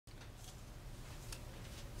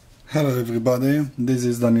Hello everybody, this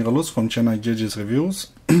is Danielus from channel Gadgets Reviews.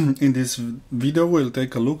 In this video we'll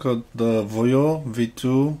take a look at the Voyo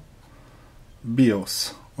V2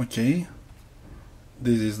 BIOS. Okay,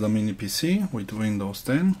 this is the mini PC with Windows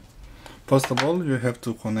 10. First of all, you have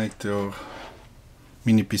to connect your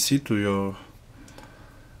mini PC to your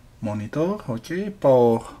monitor. Okay,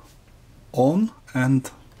 power on and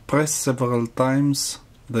press several times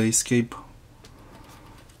the escape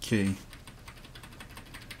key.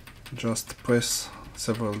 Just press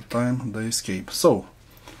several times the escape. So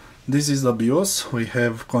this is the BIOS. We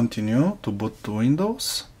have continue to boot to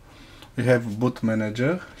Windows. We have boot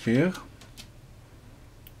manager here.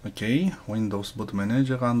 Okay, Windows boot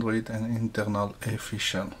manager, Android and internal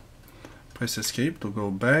official. Press escape to go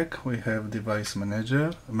back. We have device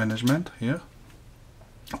manager management here.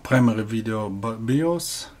 Primary video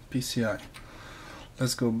BIOS, PCI.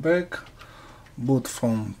 Let's go back. Boot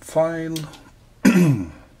from file.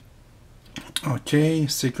 Okay,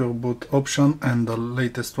 secure boot option, and the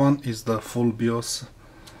latest one is the full BIOS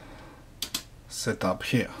setup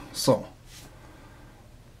here. So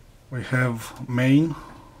we have main,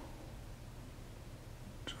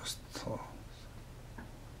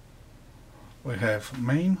 we have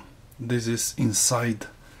main. This is inside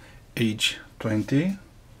H20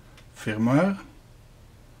 firmware.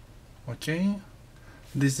 Okay,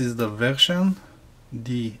 this is the version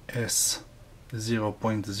DS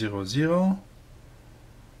 0.00.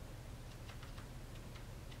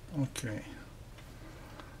 Okay,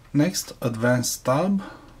 next, advanced tab,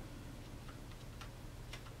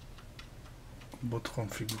 boot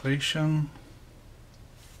configuration,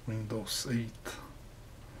 Windows 8.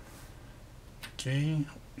 Okay,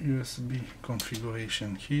 USB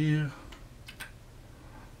configuration here,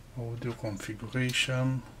 audio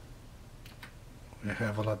configuration. We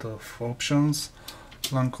have a lot of options.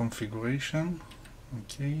 LAN configuration.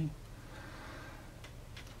 Okay,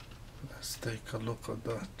 let's take a look at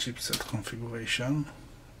the chipset configuration.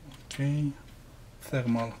 Okay,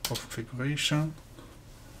 thermal configuration,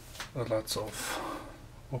 lots of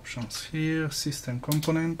options here. System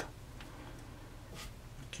component.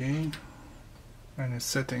 Okay, any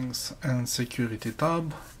settings and security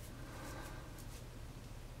tab.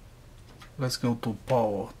 Let's go to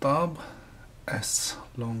power tab. S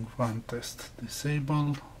long run test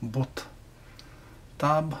disable. Boot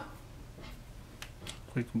tab,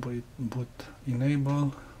 quick boot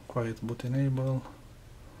enable, quiet boot enable.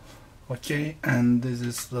 Okay, and this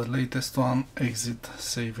is the latest one, exit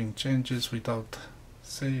saving changes without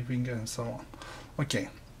saving and so on. Okay,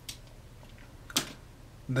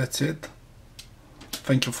 that's it.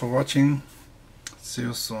 Thank you for watching. See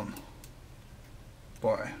you soon.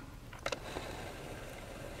 Bye.